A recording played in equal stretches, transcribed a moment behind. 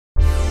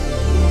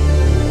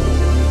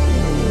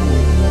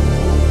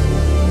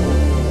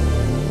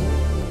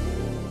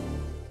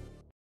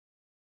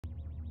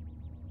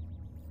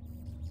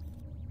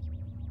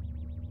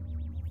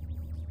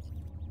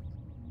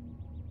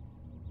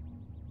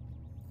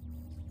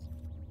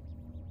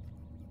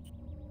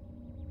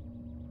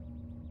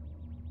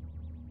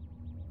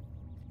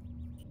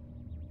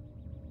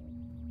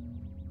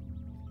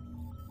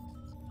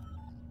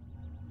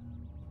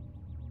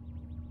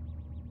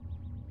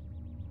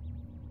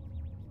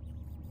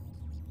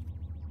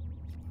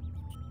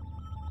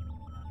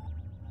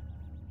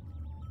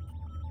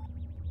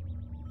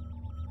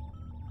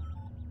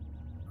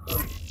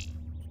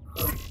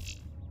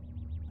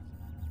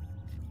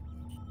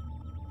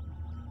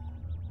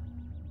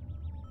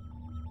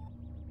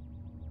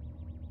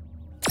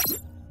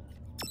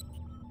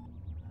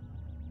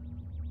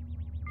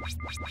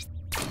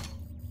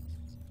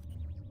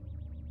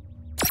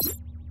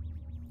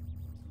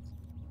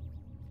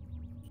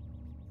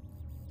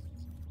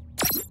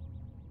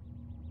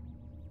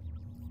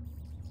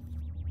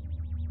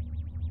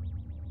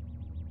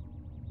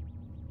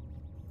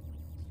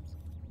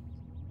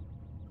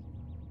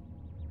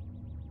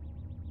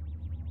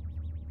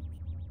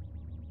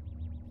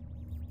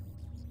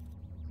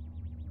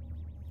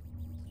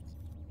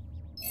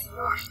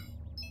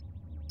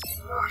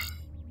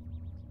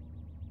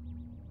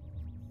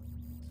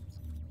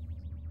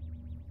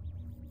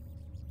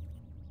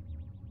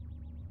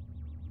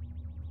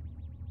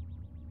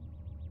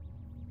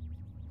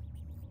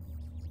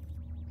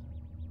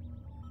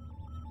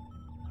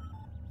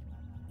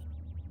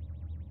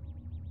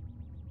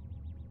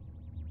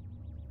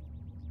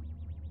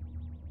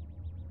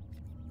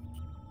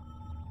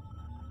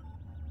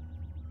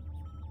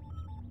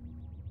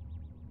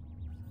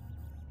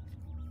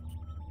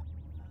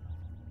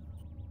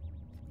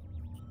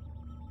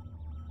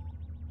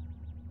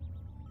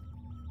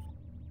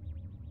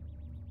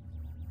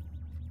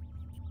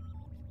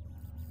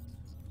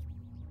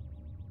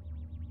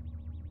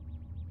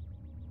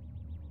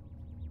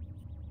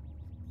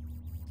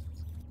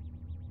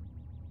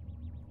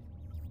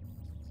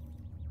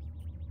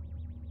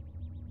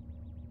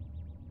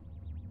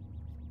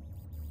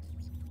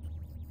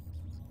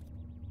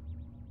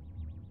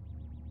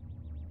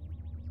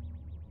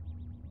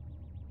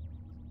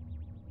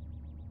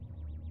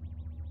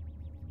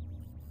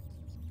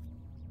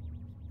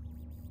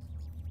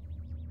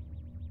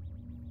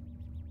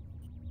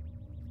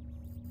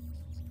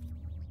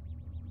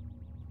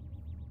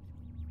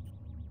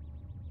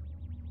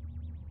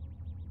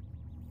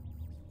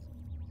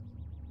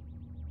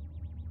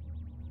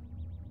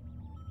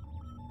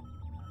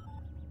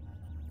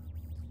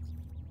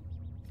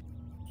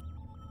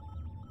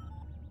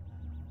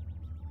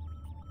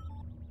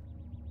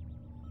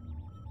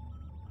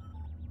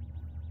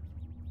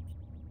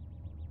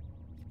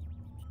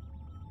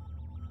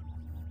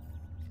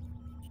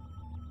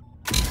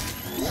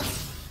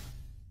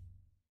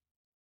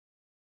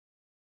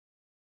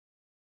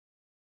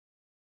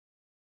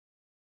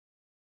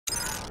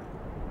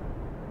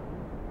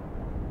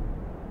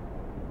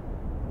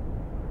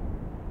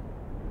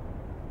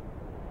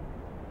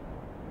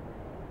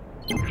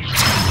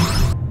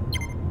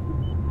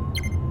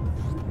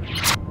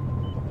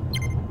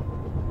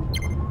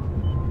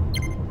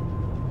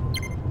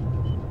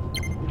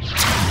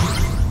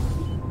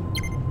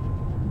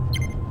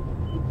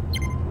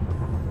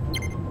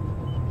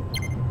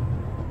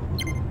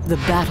The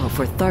battle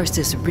for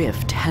Tharsis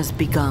Rift has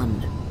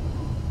begun.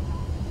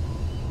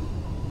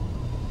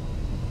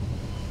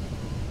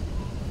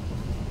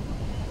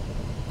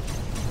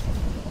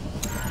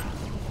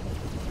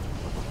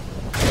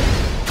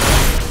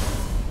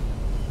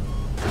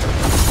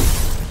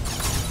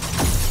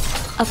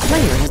 A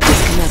player has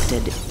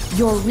disconnected.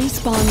 Your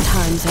respawn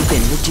times have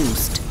been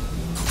reduced.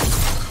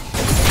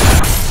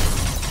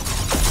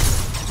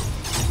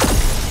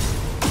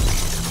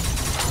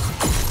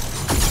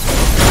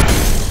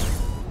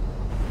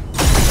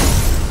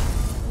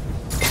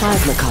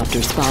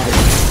 Plasmacopter spotted.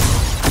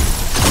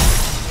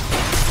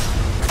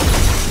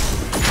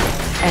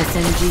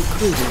 SMG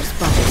cruiser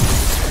spotted.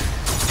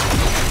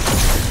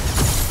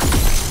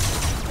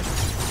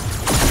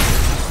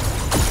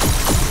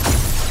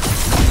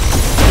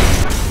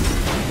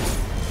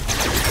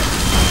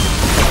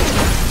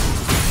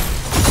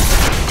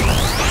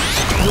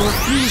 Your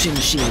fusion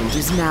shield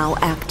is now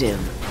active.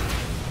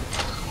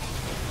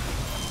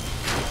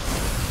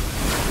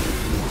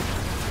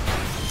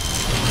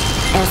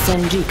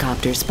 SMG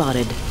copter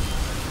spotted.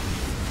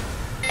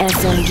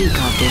 SMG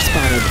copter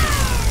spotted.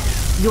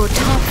 Your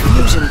top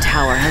fusion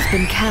tower has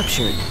been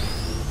captured.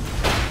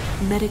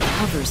 Medic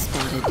hover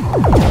spotted.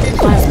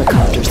 Plasma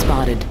copter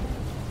spotted.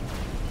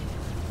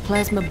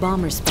 Plasma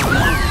bomber spotted.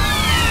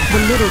 The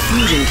middle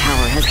fusion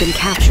tower has been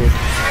captured.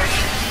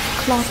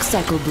 Clock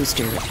cycle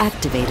booster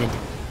activated.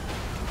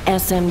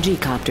 SMG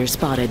copter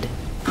spotted.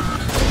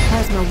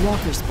 Plasma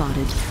walker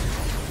spotted.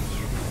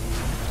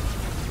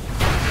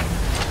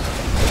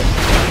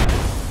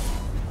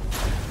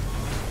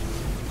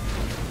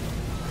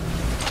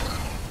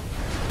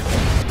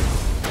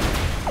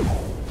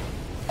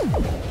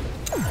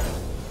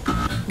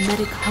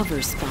 Medic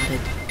hover spotted.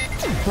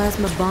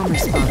 Plasma bomber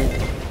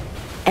spotted.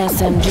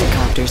 SMG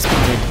copter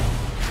spotted.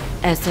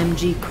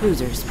 SMG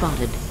cruiser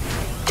spotted.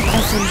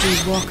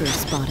 SMG walker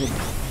spotted.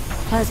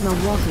 Plasma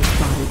walker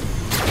spotted.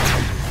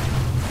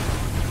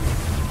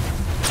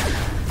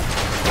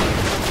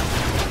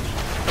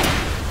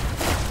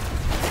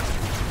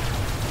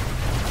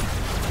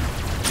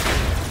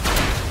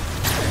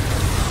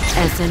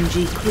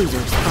 SMG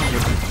cruiser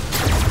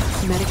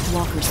spotted. Medic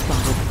walker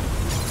spotted.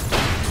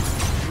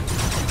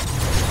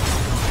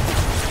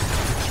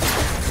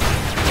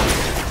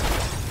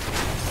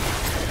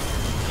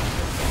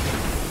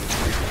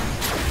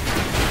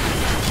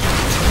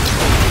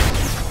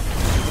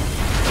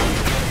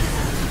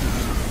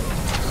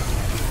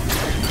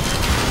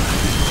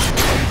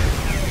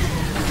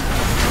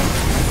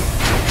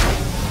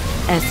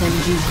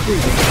 SMG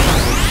cruiser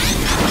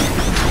spotted.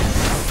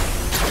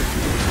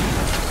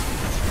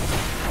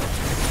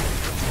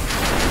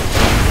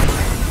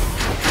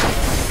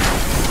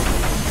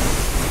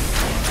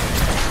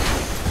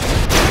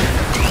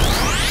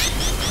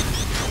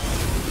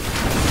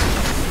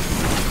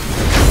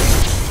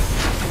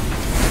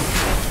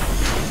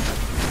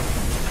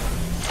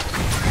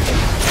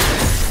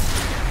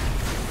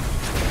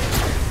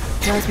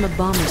 Plasma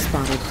bomber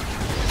spotted.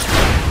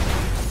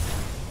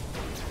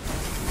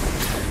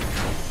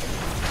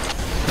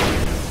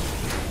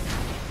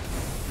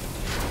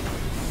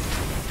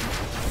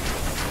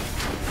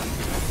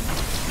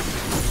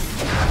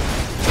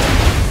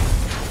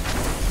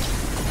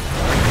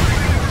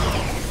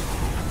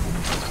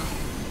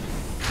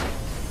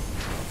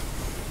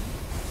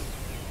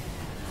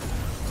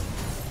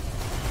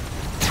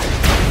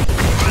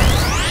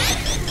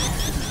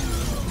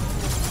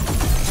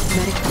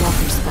 Medic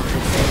walker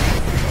spotted.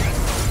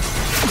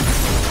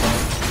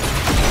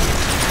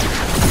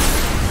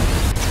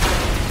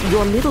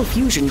 Your middle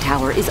fusion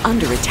tower is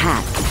under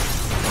attack.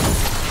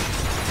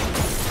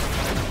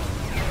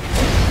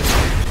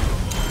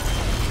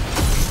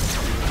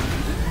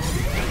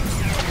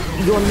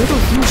 Your middle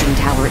fusion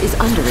tower is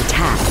under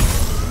attack.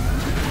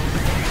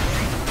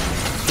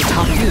 The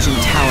top fusion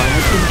tower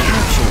has been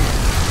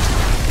captured.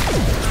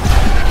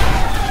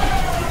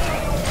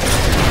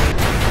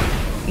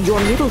 Your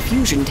middle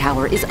fusion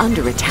tower is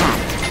under attack.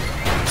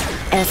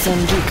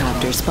 SMG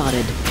copter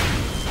spotted.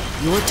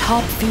 Your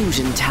top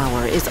fusion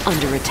tower is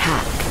under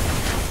attack.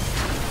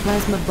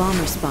 Plasma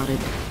bomber spotted.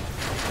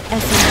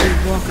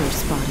 SMG walker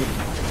spotted.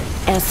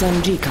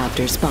 SMG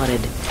copter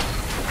spotted.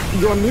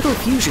 Your middle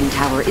fusion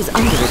tower is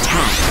under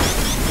attack.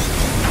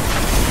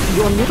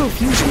 Your middle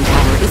fusion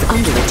tower is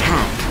under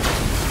attack.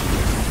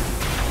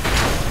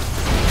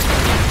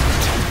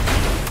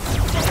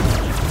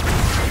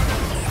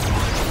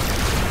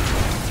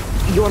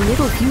 Your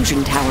middle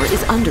fusion tower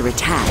is under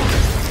attack.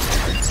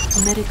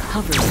 Medic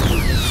hover spotted.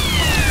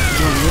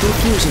 Your middle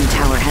fusion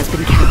tower has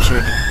been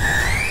captured.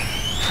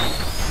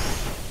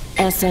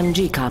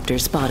 SMG copter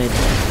spotted.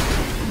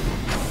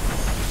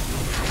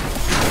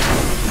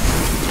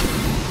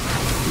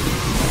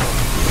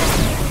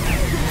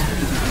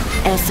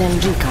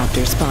 SMG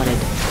copter spotted.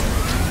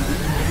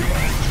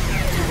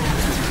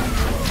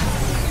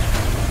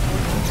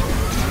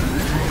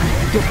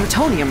 Your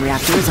plutonium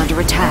reactor is under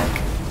attack.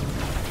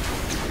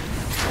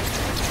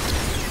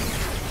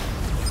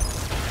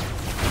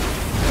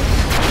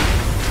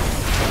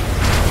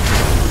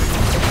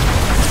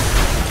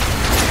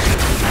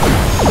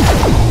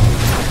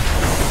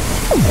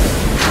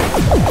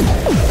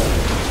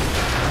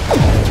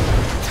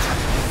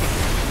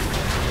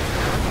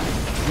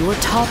 Your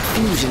top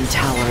fusion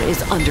tower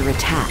is under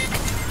attack.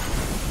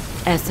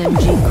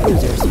 SMG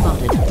cruiser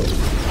spotted.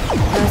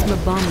 Plasma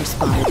bomber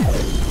spotted.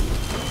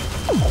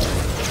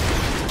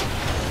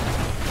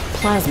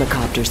 Plasma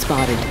copter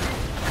spotted.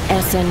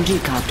 SMG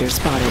copter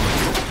spotted.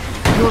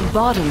 Your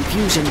bottom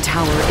fusion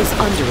tower is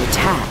under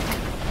attack.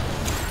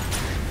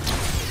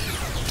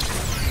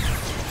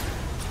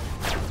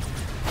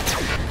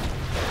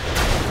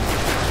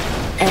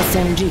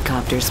 SMG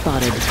copter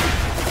spotted.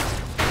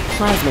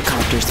 Plasma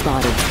copter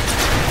spotted.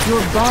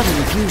 Your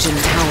bottom fusion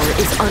tower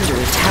is under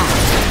attack.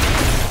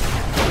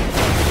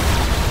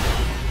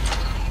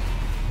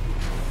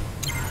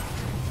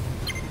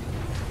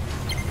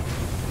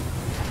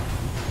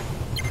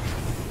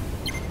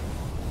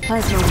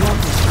 Plasma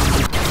walker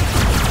spotted.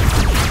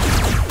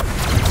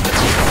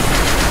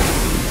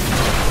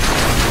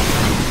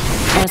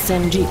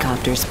 SMG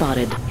copter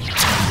spotted.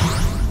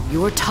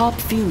 Your top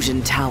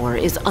fusion tower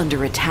is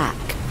under attack.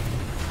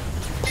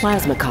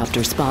 Plasma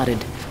copter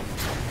spotted.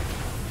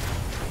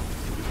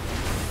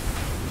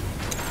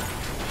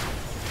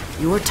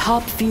 Your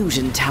top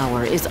fusion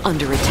tower is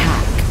under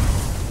attack.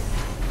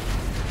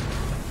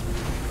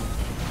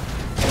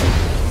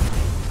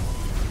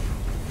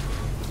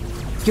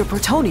 Your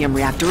plutonium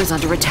reactor is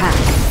under attack.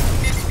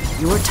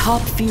 Your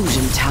top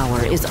fusion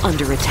tower is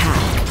under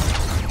attack.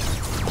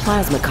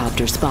 Plasma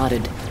copter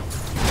spotted.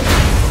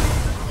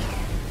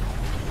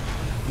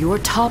 Your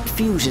top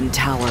fusion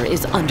tower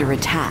is under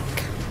attack.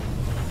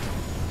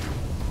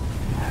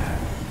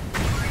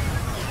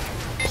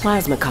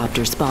 Plasma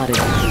copter spotted.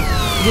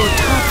 Your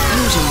top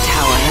fusion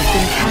tower has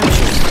been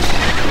captured.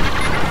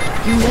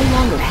 You no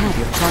longer have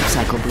your clock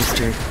cycle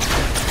booster.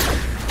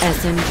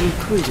 SMG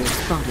cruiser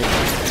spotted.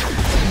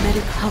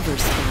 Medic hover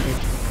spotted.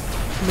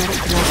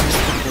 Medic walker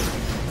spotted.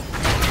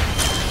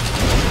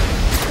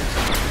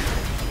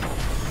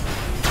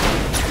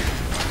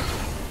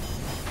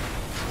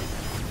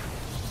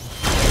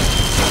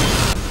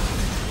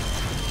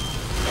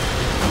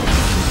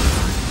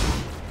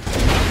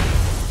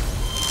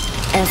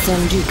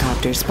 SMG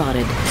copter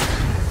spotted.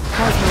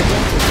 Plasma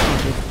Delta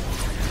spotted.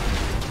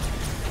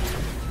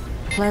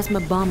 Plasma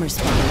bomber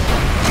spotted.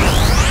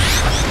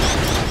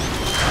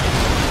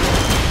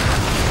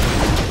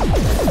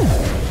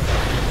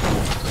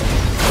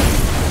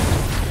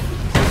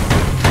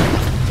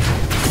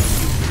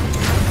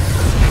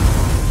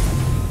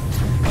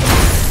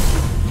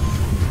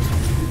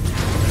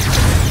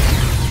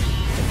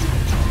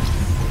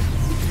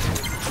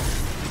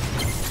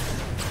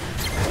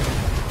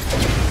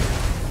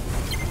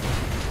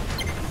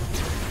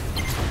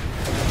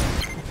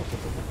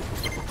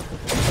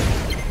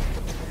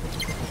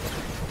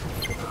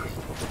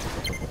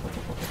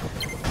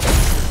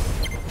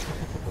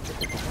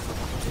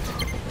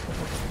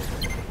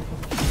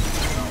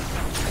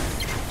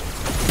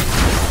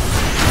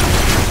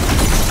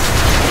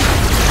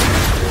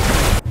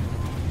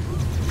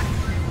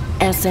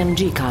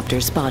 SMG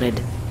copter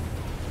spotted.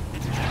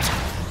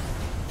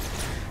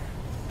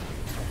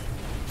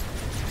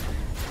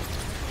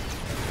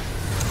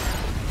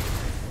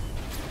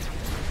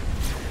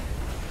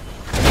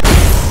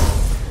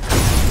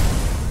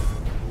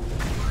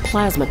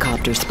 Plasma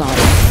copter spotted.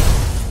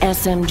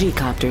 SMG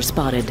copter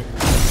spotted.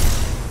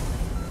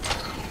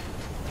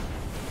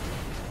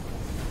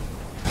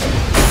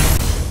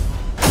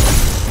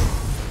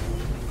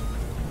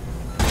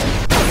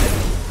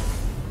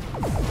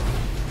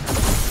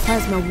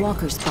 Plasma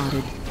walker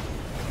spotted.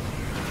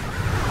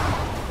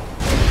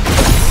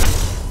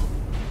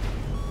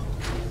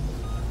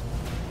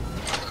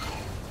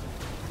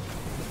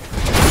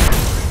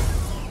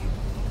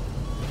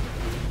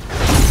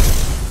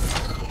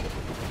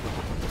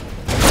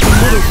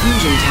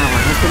 Fusion tower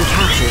has been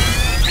captured.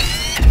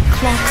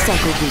 Clock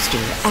cycle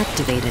booster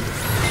activated.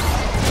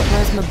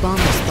 Plasma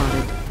bomber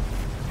spotted.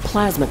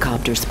 Plasma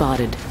copter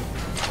spotted.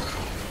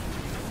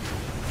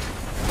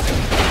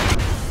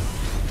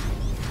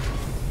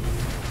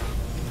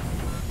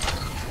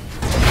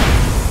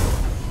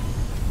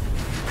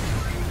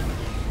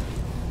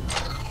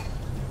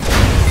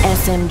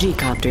 SMG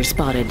copter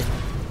spotted.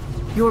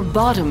 Your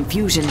bottom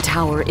fusion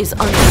tower is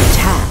under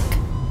attack.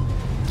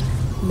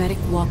 Medic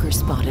walker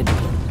spotted.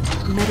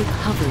 Medic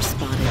hover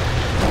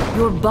spotted.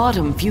 Your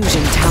bottom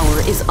fusion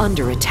tower is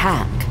under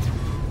attack.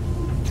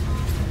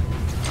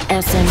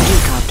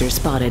 SMG copter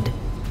spotted.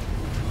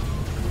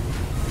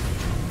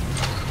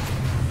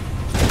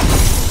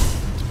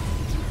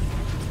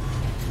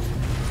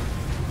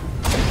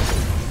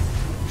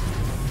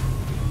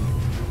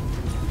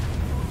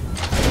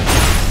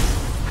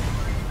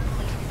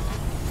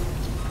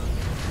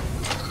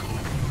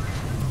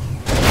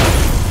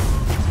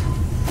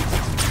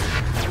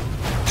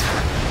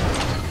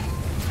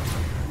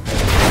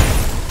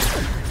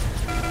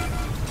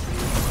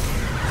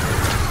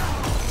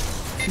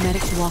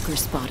 Medic walker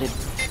spotted.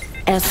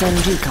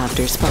 SMG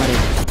copter spotted.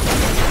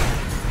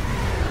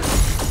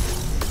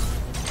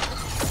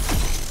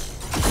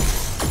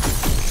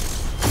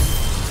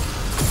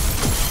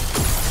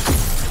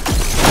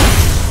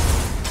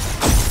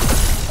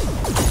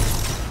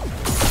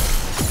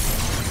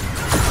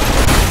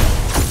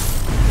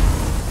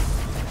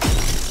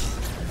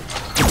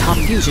 The top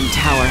fusion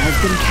tower has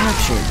been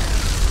captured.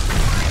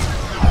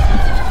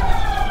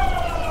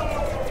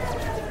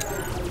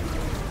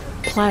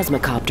 Plasma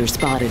copter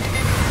spotted.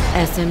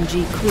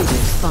 SMG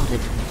cruiser spotted.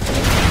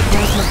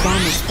 Plasma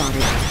bomber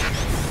spotted.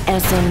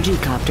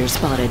 SMG copter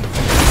spotted.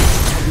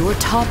 Your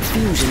top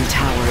fusion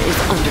tower is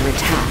under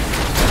attack.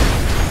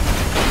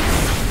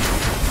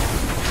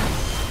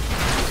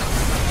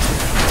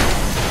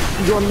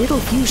 Your middle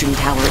fusion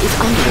tower is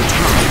under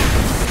attack.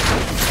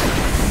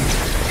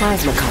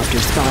 Plasma copter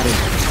spotted.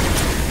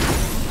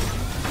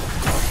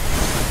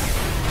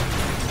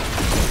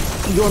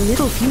 Your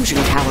middle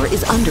fusion tower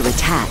is under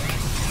attack.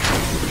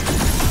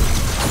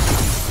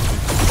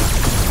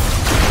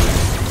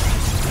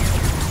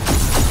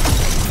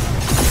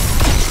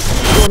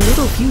 Your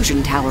middle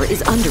fusion tower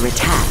is under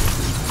attack.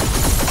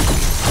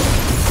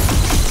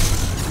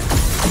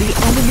 The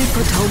enemy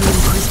plutonium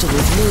crystal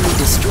is nearly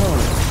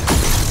destroyed.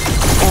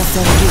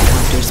 SMG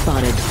copter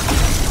spotted.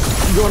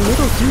 Your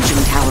middle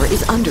fusion tower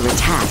is under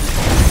attack.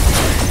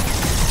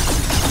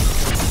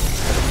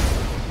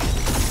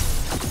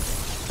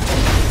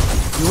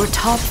 Your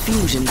top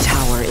fusion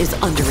tower is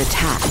under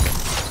attack.